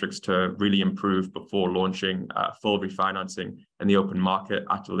credit metrics to really improve before launching full refinancing in the open market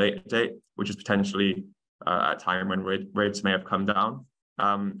at a later date, which is potentially a time when rates may have come down.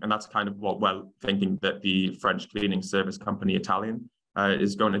 And that's kind of what we're thinking that the French cleaning service company Italian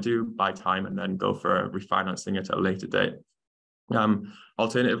is going to do, buy time and then go for refinancing it at a later date.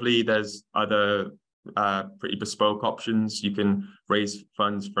 Alternatively, there's other pretty bespoke options. You can raise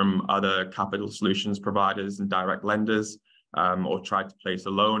funds from other capital solutions providers and direct lenders, or try to place a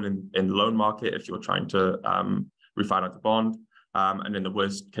loan in the loan market if you're trying to refinance a bond. And in the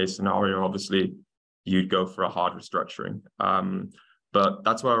worst case scenario, obviously, you'd go for a hard restructuring. But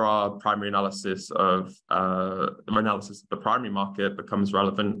that's where our primary analysis of the primary market becomes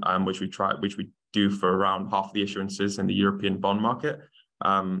relevant, which we do for around half the issuances in the European bond market.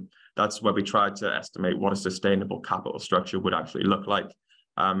 That's where we try to estimate what a sustainable capital structure would actually look like.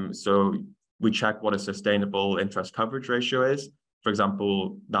 So we check what a sustainable interest coverage ratio is. For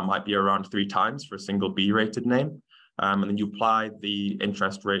example, that might be around 3 times for a single B-rated name. And then you apply the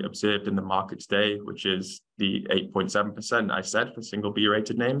interest rate observed in the market today, which is the 8.7% I said for single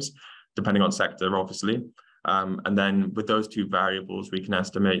B-rated names, depending on sector, obviously. And then with those 2 variables, we can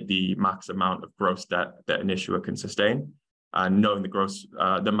estimate the max amount of gross debt that an issuer can sustain. And knowing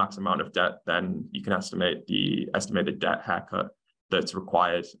the max amount of debt, then you can estimate the estimated debt haircut that's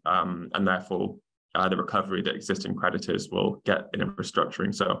required, and therefore the recovery that existing creditors will get in a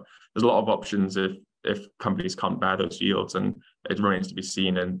restructuring. So there's a lot of options if companies can't bear those yields, and it remains to be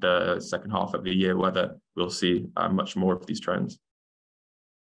seen in the second half of the year whether we'll see much more of these trends.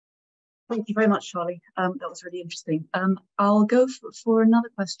 Thank you very much, Charlie. That was really interesting. I'll go for another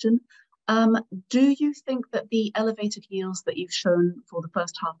question. Do you think that the elevated yields that you've shown for the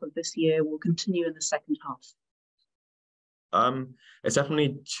first half of this year will continue in the second half? It's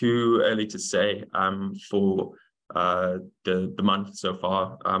definitely too early to say for the month so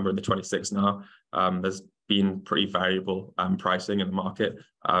far. We're in the 26th now. There's been pretty variable pricing in the market.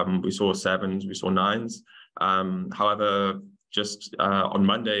 We saw 7s, we saw 9s. However, just on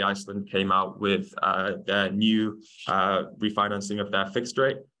Monday, Iceland came out with their new refinancing of their fixed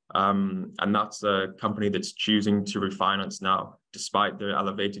rate. And that's a company that's choosing to refinance now, despite the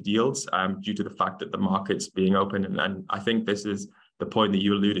elevated yields, due to the fact that the market's being open. And I think this is the point that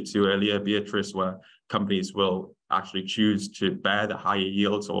you alluded to earlier, Beatrice, where companies will actually choose to bear the higher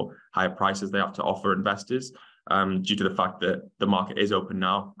yields or higher prices they have to offer investors, due to the fact that the market is open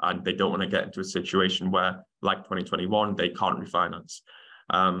now and they don't want to get into a situation where, like 2021, they can't refinance.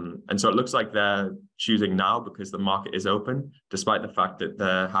 And so it looks like they're choosing now because the market is open, despite the fact that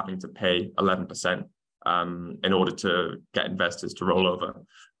they're having to pay 11% in order to get investors to roll over.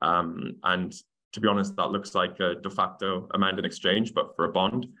 And to be honest, that looks like a de facto amend and exchange, but for a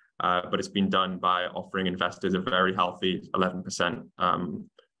bond. But it's been done by offering investors a very healthy 11%,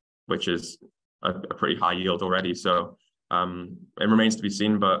 which is a pretty high yield already. So it remains to be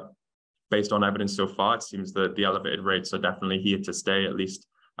seen, but based on evidence so far, it seems that the elevated rates are definitely here to stay, at least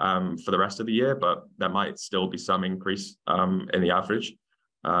for the rest of the year, but there might still be some increase in the average,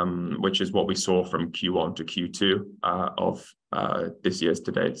 which is what we saw from Q1 to Q2 of this year's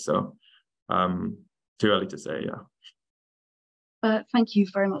to date. So too early to say, yeah. Thank you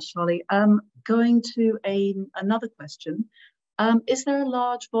very much, Charlie. Going to another question. Is there a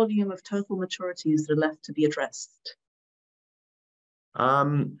large volume of total maturities that are left to be addressed?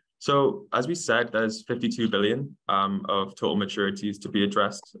 So as we said, there's 52 billion of total maturities to be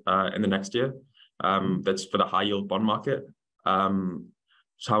addressed in the next year. That's for the high yield bond market.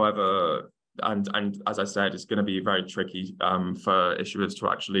 However, and as I said, it's going to be very tricky for issuers to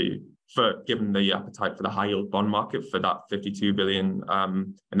actually, given the appetite for the high yield bond market, for that 52 billion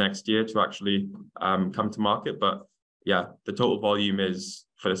in the next year to actually come to market. But yeah, the total volume is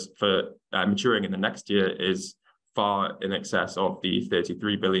for maturing in the next year is far in excess of the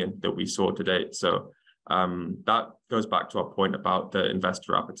 33 billion that we saw to date. So that goes back to our point about the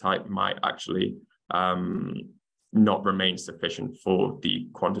investor appetite might actually not remain sufficient for the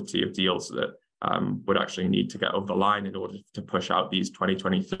quantity of deals that would actually need to get over the line in order to push out these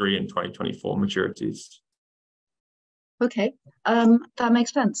 2023 and 2024 maturities. Okay, that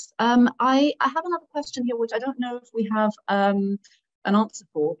makes sense. I have another question here, which I don't know if we have an answer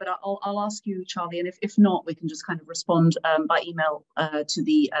for, but I'll ask you, Charlie, and if not, we can just kind of respond by email to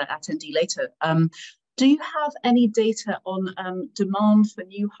the attendee later. Do you have any data on demand for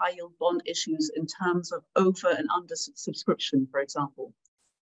new high yield bond issues in terms of over and under subscription, for example?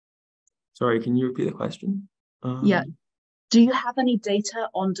 Sorry, can you repeat the question? Yeah. Do you have any data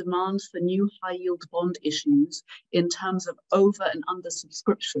on demand for new high yield bond issues in terms of over and under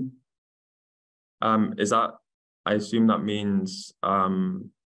subscription? Is that, I assume that means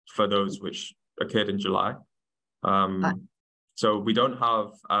for those which occurred in July. So we don't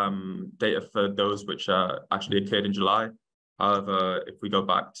have data for those which actually occurred in July. However, if we go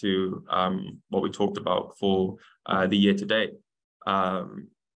back to what we talked about for the year to date,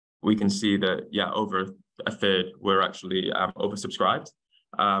 we can see that, yeah, over a third were actually oversubscribed.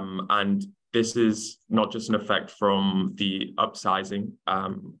 And this is not just an effect from the upsizing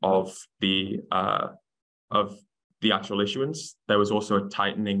of the actual issuance. There was also a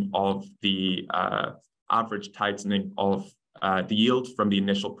tightening of the average tightening of the yield from the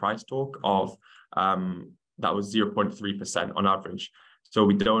initial price talk of that was 0.3% on average. So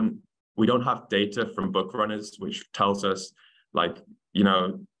we don't have data from book runners which tells us, like, you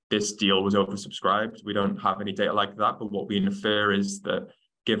know, this deal was oversubscribed. We don't have any data like that, but what we infer is that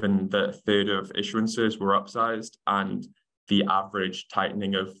given that a third of issuances were upsized and the average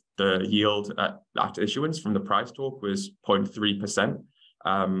tightening of the yield at issuance from the price talk was 0.3%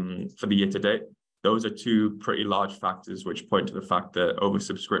 for the year to date, those are two pretty large factors which point to the fact that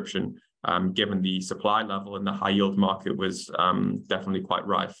oversubscription, given the supply level in the high yield market, was definitely quite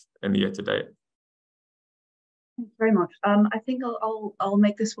rife in the year to date. Thanks very much. I think I'll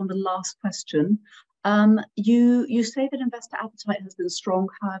make this one the last question. You say that investor appetite has been strong,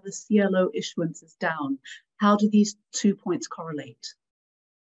 however, CLO issuance is down. How do these 2 points correlate?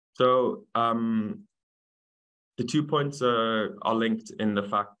 So the 2 points are linked in the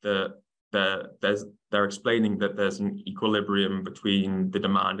fact that they're explaining that there's an equilibrium between the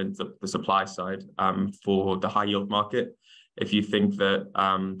demand and the supply side for the high yield market. If you think that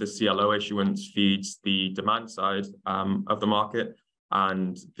the CLO issuance feeds the demand side of the market,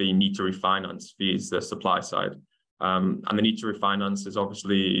 and the need to refinance feeds the supply side. And the need to refinance is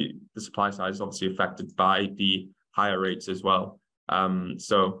obviously, the supply side is obviously affected by the higher rates as well.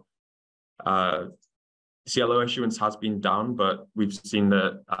 CLO issuance has been down, but we've seen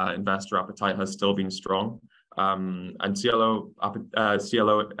that investor appetite has still been strong. And CLO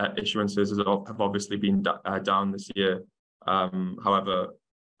issuances have obviously been down this year. However,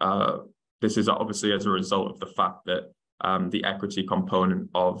 this is obviously as a result of the fact that the equity component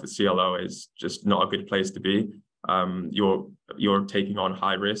of the CLO is just not a good place to be. You're taking on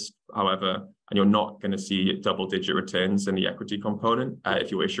high risk, however, and you're not going to see double-digit returns in the equity component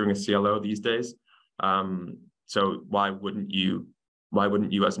if you're issuing a CLO these days. So why wouldn't you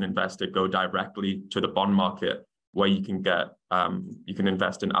as an investor go directly to the bond market where you can get you can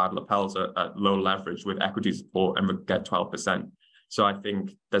invest in idle lapels at low leverage with equity support and get 12%. So I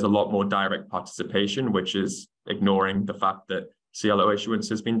think there's a lot more direct participation, which is ignoring the fact that CLO issuance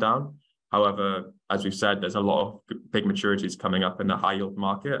has been down. However, as we've said, there's a lot of big maturities coming up in the high yield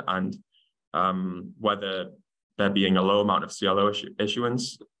market, and whether there being a low amount of CLO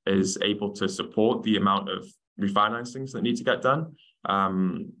issuance is able to support the amount of refinancings that need to get done,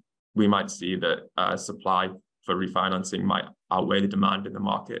 we might see that supply for refinancing might outweigh the demand in the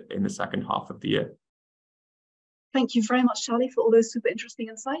market in the second half of the year. Thank you very much, Charlie, for all those super interesting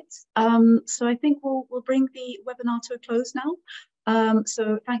insights. So I think we'll bring the webinar to a close now.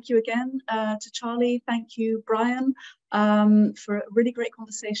 So thank you again to Charlie. Thank you, Brian, for a really great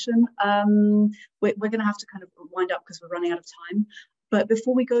conversation. We're going to have to kind of wind up because we're running out of time. But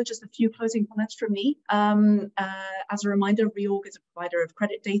before we go, just a few closing comments from me. As a reminder, Reorg is a provider of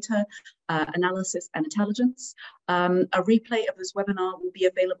credit data, analysis, and intelligence. A replay of this webinar will be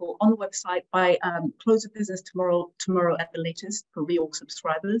available on the website by close of business tomorrow at the latest for Reorg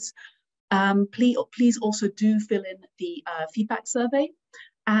subscribers. Please also do fill in the feedback survey,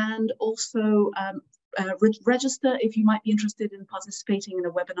 and also register if you might be interested in participating in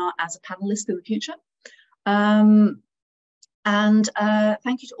a webinar as a panelist in the future. And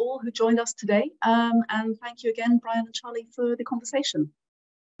thank you to all who joined us today. And thank you again, Brian and Charlie, for the conversation.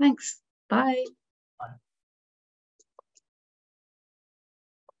 Thanks. Bye. Bye.